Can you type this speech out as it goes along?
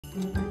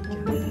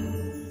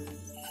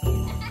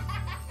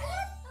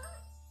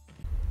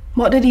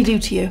What did he do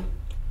to you?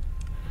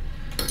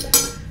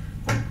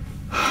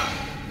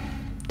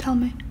 Tell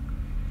me.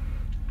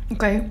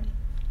 Okay.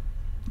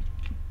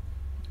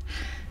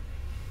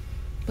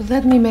 But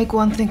let me make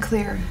one thing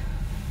clear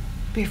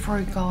before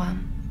we go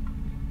on.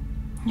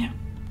 Yeah.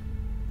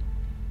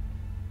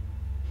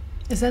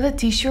 Is that a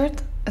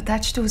t-shirt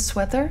attached to a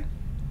sweater?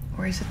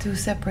 Or is it two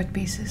separate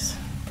pieces?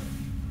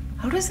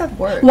 How does that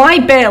work? Why,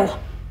 Bill?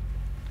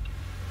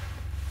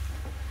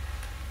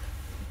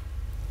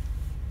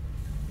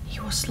 He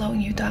was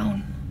slowing you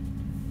down.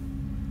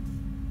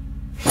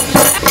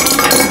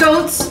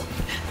 Don't!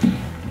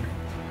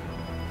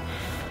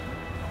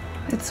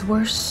 It's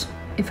worse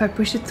if I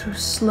push it through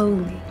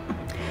slowly.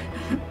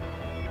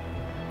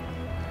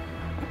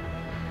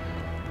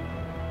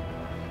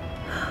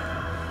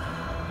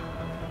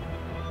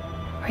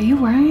 Are you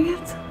wearing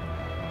it?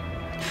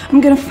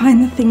 I'm gonna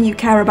find the thing you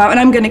care about and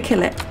I'm gonna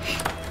kill it.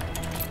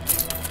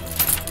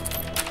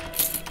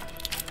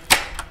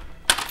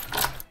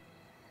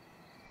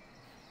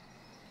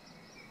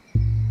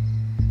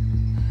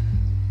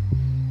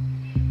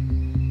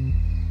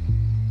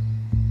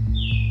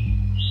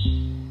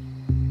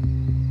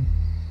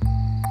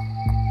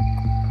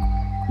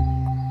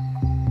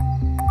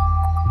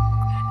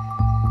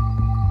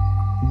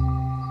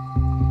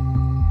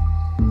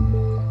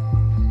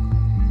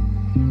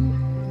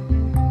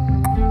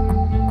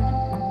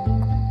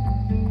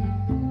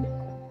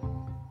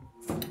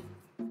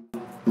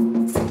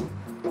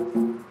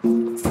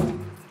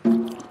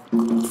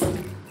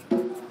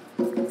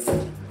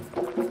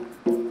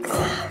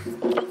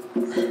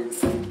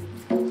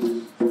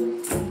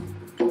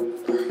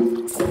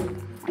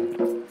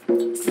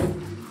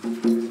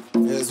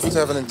 I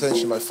have an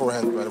intention by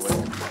forehand, by the way.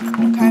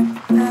 Okay.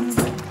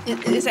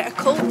 Is it a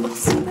cult or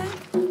something?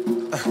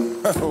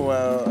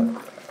 Well,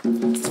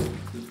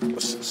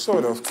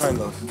 sort of, kind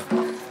of.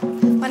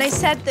 When I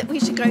said that we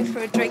should go for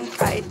a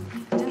drink, I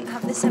didn't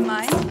have this in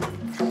mind.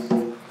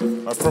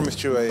 I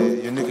promised you a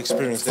unique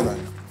experience, didn't I?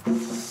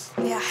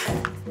 Yeah.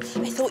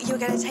 I thought you were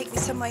going to take me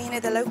somewhere, you know,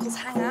 the locals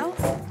hang out.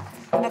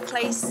 A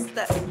place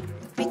that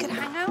we could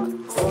hang out.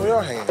 Well, we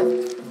are hanging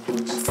out.